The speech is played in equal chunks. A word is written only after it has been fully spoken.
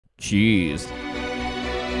Cheers.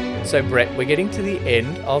 So, Brett, we're getting to the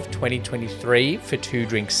end of 2023 for Two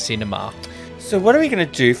Drinks Cinema. So what are we going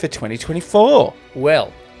to do for 2024?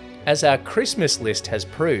 Well, as our Christmas list has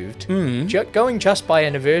proved, going just by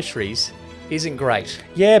anniversaries isn't great.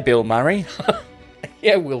 Yeah, Bill Murray.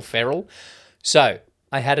 Yeah, Will Ferrell. So,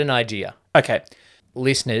 I had an idea. Okay.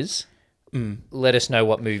 Listeners, let us know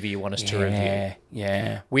what movie you want us to review.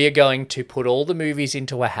 Yeah. We are going to put all the movies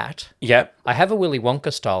into a hat. Yep. I have a Willy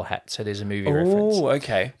Wonka style hat, so there's a movie reference. Oh,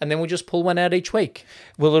 okay. And then we'll just pull one out each week.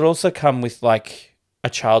 Will it also come with, like, a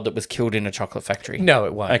child that was killed in a chocolate factory? No,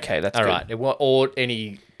 it won't. Okay, that's all good. right. It won't, or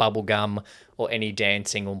any bubble gum or any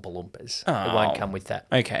dancing Oompa Loompas. It won't come with that.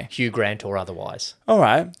 Okay. Hugh Grant or otherwise. All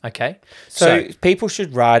right. Okay. So people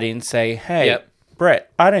should write in and say, hey, Yep.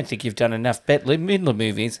 Brett, I don't think you've done enough Bette Midler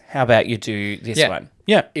movies. How about you do this one?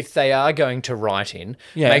 Yeah. if they are going to write in,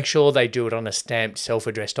 Yeah. make sure they do it on a stamped,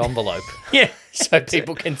 self-addressed envelope. Yeah. So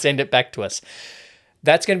people can send it back to us.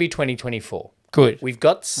 That's going to be 2024. Good. We've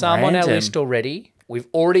got some on our Random. list already. We've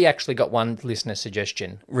already actually got one listener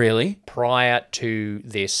suggestion Really? prior to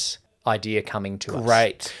this idea coming to us.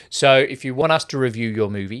 Great. So if you want us to review your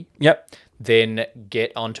movie, Yep. then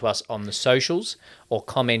get onto us on the socials or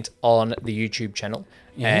comment on the YouTube channel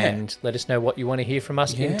and let us know what you want to hear from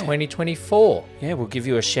us in 2024. Yeah, we'll give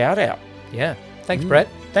you a shout out. Yeah. Thanks, Brett.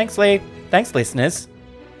 Thanks, Lee. Thanks, listeners.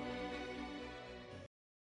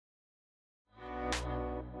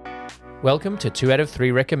 Welcome to 2 out of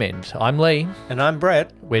 3 Recommend. I'm Lee. And I'm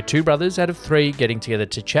Brett, We're two brothers out of 3 getting together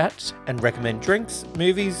to chat. and recommend drinks,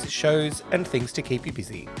 movies, shows, and things to keep you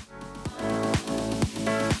busy.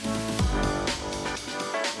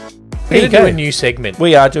 We're There you going to do go. a new segment.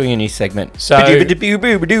 We are doing a new segment. So-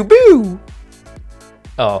 Ba-doo-ba-doo-boo-ba-doo-boo.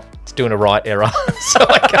 Oh, it's doing a right error, so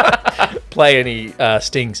I can't play any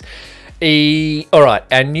stings. All right,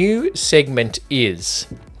 our new segment is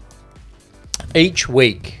each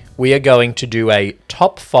week we are going to do a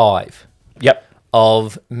top 5 Yep.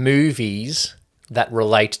 of movies that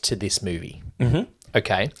relate to this movie. Mm-hmm.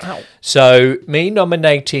 Okay. Ow. So me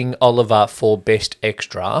nominating Oliver for Best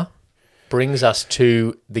Extra brings us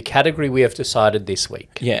to the category we have decided this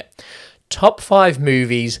week. Yeah. Top 5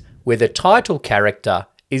 movies where the title character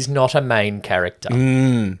is not a main character.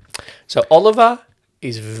 So Oliver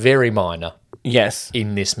is very minor Yes.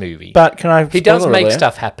 in this movie. But can I... he does spoiler make alert?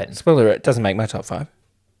 stuff happen. Spoiler alert, doesn't make my top 5.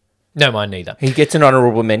 No, mine neither. He gets an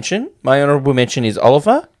honourable mention. My honourable mention is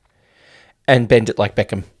Oliver and Bend It Like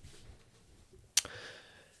Beckham.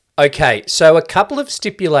 Okay, so a couple of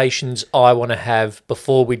stipulations I want to have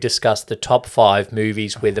before we discuss the top 5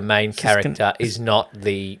 movies where the main character is not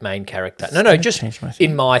the main character. No, just change my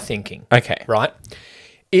in my thinking. Okay. Right?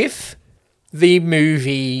 If the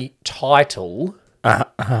movie title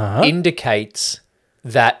indicates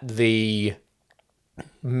that the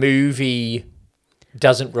movie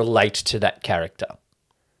doesn't relate to that character.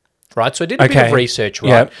 Right, so I did a bit of Okay. research, right?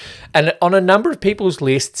 Yep. And on a number of people's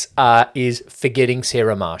lists is Forgetting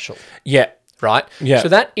Sarah Marshall, Yeah. right? Yeah. So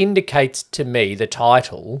that indicates to me, the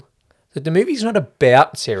title, that the movie's not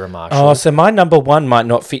about Sarah Marshall. Oh, so my number 1 might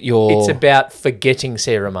not fit your... It's about forgetting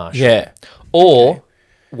Sarah Marshall. Yeah. Or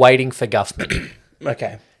waiting for Guffman.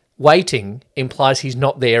 Okay. Waiting implies he's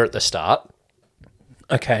not there at the start,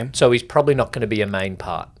 Okay. so he's probably not going to be a main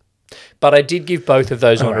part. But I did give both of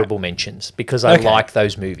those honourable mentions because I like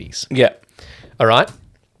those movies. Yeah. All right.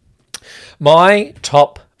 My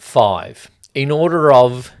top 5 in order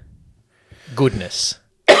of goodness.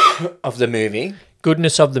 Of the movie.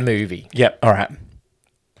 Goodness of the movie. Yep. All right.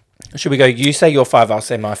 Should we go? You say your 5, I'll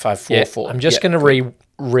say my 5, 4, Yeah, 4. I'm just Yep. going to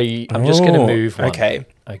I'm just going to move one. Okay.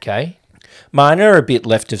 Okay. Mine are a bit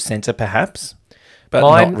left of centre, perhaps, but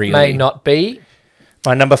Mine not really. may not be.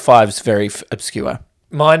 My number 5 is very obscure.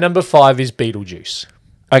 My number 5 is Beetlejuice.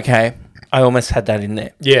 Okay. I almost had that in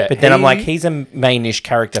there. Yeah, But then I'm like, he- he's a mainish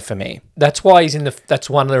character for me. That's why he's in the. That's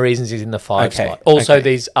one of the reasons he's in the 5 Okay, slot. Also, okay.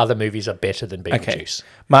 these other movies are better than Okay. Beetlejuice.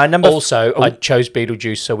 My number... Also, I chose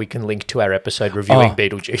Beetlejuice so we can link to our episode reviewing Oh.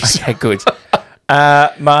 Beetlejuice. Okay, good.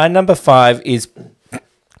 My number 5 is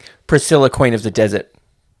Priscilla, Queen of the Desert.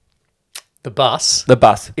 The bus The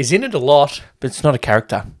bus. is in it a lot. But it's not a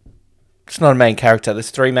character. It's not a main character. There's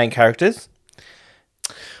 3 main characters.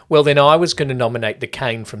 Well, then I was going to nominate the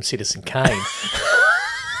Kane from Citizen Kane.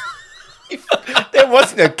 There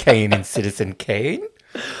was no Kane in Citizen Kane.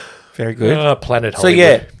 Very good. Planet So Hollywood.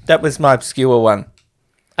 yeah, that was my obscure one.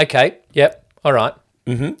 Okay. Yep. All right.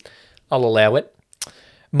 Mm-hmm. I'll allow it.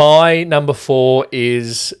 My number 4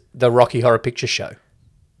 is the Rocky Horror Picture Show.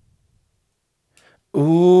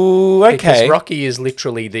 Ooh, Because okay. Rocky is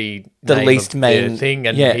literally the name least of main- the thing,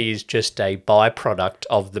 and yeah. he's just a byproduct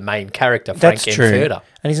of the main character, Frank That's true. Enfurter.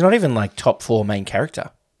 And he's not even like top 4 main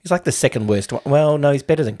character. He's like the second worst one. Well, no, he's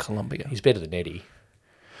better than Columbia. He's better than Eddie.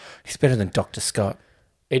 He's better than Dr. Scott.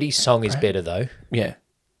 Eddie's song is better, though. Yeah.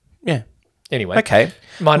 Yeah. Anyway. Okay.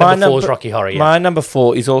 My number 4 is Rocky Horror, yeah. My number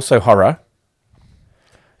 4 is also horror.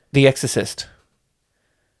 The Exorcist.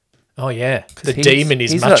 Oh, yeah. The he's- demon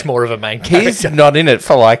is he's much not- more of a main He's character. not in it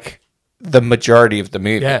for like the majority of the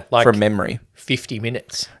movie. Yeah, like- from memory. 50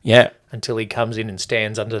 minutes Yeah. until he comes in and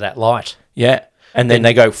stands under that light. Yeah. And then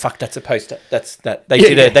they go, fuck, that's a poster. That's that. They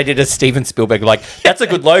Yeah, They did a Steven Spielberg like, that's a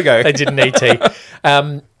good logo. They did an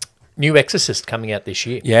ET. New Exorcist coming out this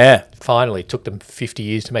year. Yeah. Finally. Took them 50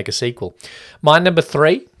 years to make a sequel. My number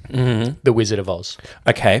 3, The Wizard of Oz.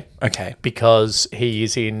 Okay. Okay. Because he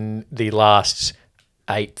is in the last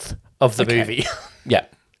 1/8 of the movie. Yeah.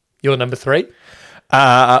 Your number 3?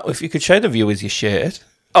 If you could show the viewers your shirt.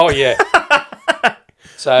 Oh, yeah.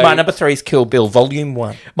 So My number 3 is Kill Bill Volume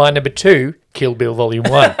 1. my number 2, Kill Bill Volume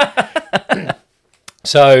 1.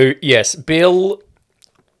 So, yes, Bill...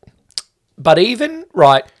 But even,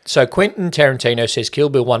 right, so Quentin Tarantino says Kill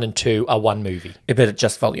Bill 1 and 2 are one movie. But it's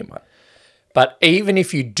just Volume 1. But even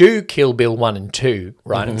if you do Kill Bill 1 and 2,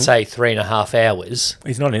 right, and say 3.5 hours,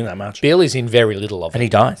 He's not in that much. Bill is in very little of And it. he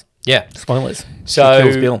dies. Yeah. Spoilers. So, He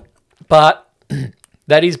kills Bill. But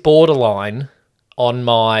that is borderline on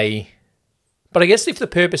my... But I guess if the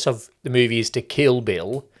purpose of the movie is to kill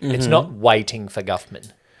Bill, it's not waiting for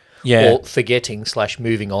Guffman Yeah. or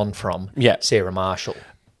forgetting/moving on from Yeah. Sarah Marshall.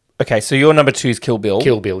 Okay, so your number 2 is Kill Bill.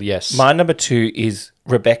 Kill Bill, yes. My number 2 is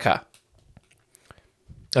Rebecca.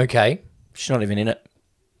 Okay. She's not even in it.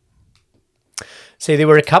 See, there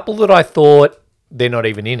were a couple that I thought they're not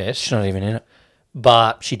even in it, She's not even in it.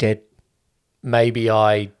 but She dead. maybe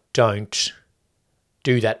I don't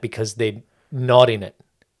do that because they're not in it.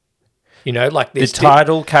 You know, like The this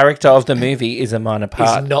title character of the movie is a minor is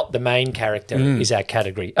part. not the main character, is our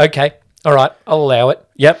category. Okay. All right. I'll allow it.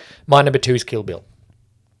 Yep. My number 2 is Kill Bill.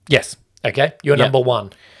 Yes. Okay. Your Yeah. number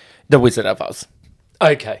 1. The Wizard of Oz.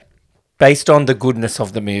 Okay. Based on the goodness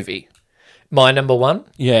of the movie. My number 1,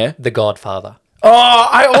 Yeah. The Godfather. Oh,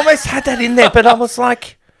 I almost had that in there, but I was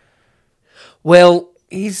like, Well,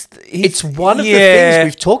 he's it's one of the things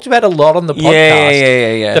we've talked about a lot on the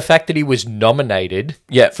podcast. Yeah. The fact that he was nominated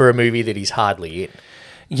Yeah. for a movie that he's hardly in.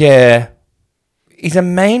 Yeah. He's a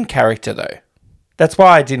main character, though. That's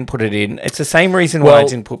why I didn't put it in. It's the same reason why I Well-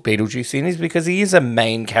 didn't put Beetlejuice in, is because he is a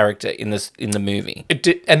main character in the movie.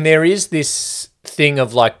 And there is this thing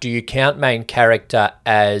of like, do you count main character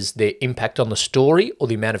as their impact on the story or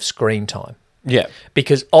the amount of screen time? Yeah.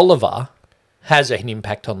 Because Oliver has an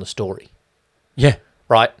impact on the story, Yeah.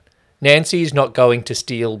 right? Nancy is not going to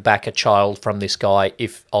steal back a child from this guy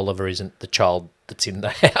if Oliver isn't the child that's in the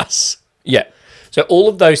house. Yeah. So all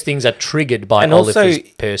of those things are triggered by And also- Oliver's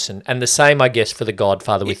person. And the same, I guess, for The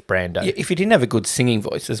Godfather with Brando. If he didn't have a good singing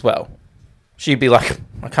voice as well, she'd be like,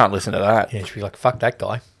 I can't listen to that. Yeah, she'd be like, fuck that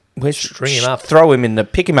guy. Where's String him up. Throw him in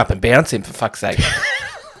pick him up and bounce him, for fuck's sake.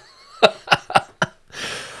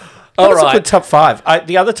 All That was a right. good top 5.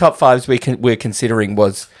 The other top 5s we're considering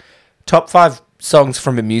was top 5 songs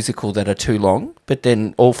from a musical that are too long, but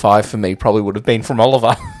then all 5 for me probably would have been from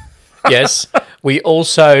Oliver. Yes. We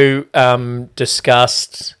also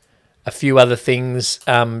discussed a few other things.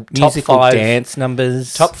 Musical top 5 dance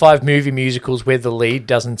numbers. Top 5 movie musicals where the lead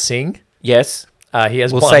doesn't sing. Yes. He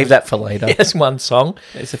has We'll one. save that for later. He has one song.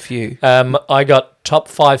 There's a few. I got top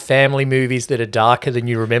 5 family movies that are darker than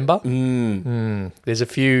you remember. There's a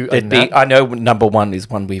few. in that. I know number 1 is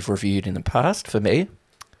one we've reviewed in the past for me.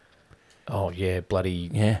 Oh yeah, bloody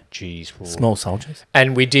Yeah. Jeez. Small Soldiers.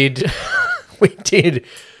 And we did.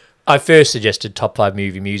 I first suggested top 5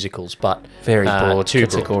 movie musicals, but Very broad too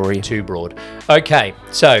category. Broad, too broad. Okay,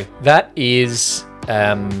 so that is.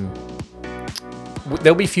 There'll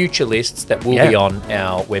be future lists that will be on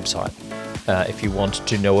our website if you want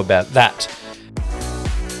to know about that.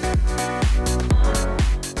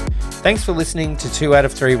 Thanks for listening to 2 out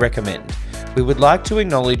of 3 Recommend. We would like to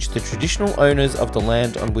acknowledge the traditional owners of the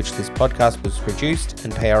land on which this podcast was produced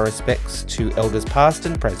and pay our respects to elders past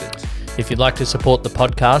and present. If you'd like to support the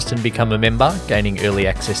podcast and become a member, gaining early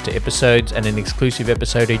access to episodes and an exclusive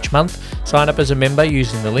episode each month, sign up as a member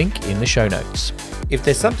using the link in the show notes. If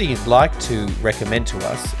there's something you'd like to recommend to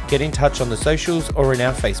us, get in touch on the socials or in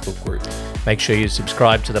our Facebook group. Make sure you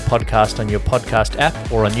subscribe to the podcast on your podcast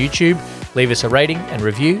app or on YouTube. Leave us a rating and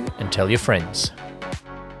review and tell your friends.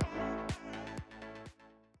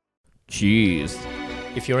 Cheers.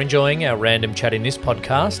 If you're enjoying our random chat in this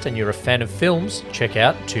podcast and you're a fan of films, check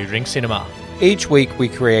out Two Drink Cinema. Each week, we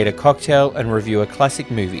create a cocktail and review a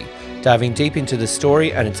classic movie, diving deep into the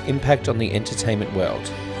story and its impact on the entertainment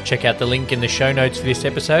world. Check out the link in the show notes for this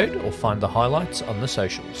episode or find the highlights on the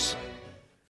socials.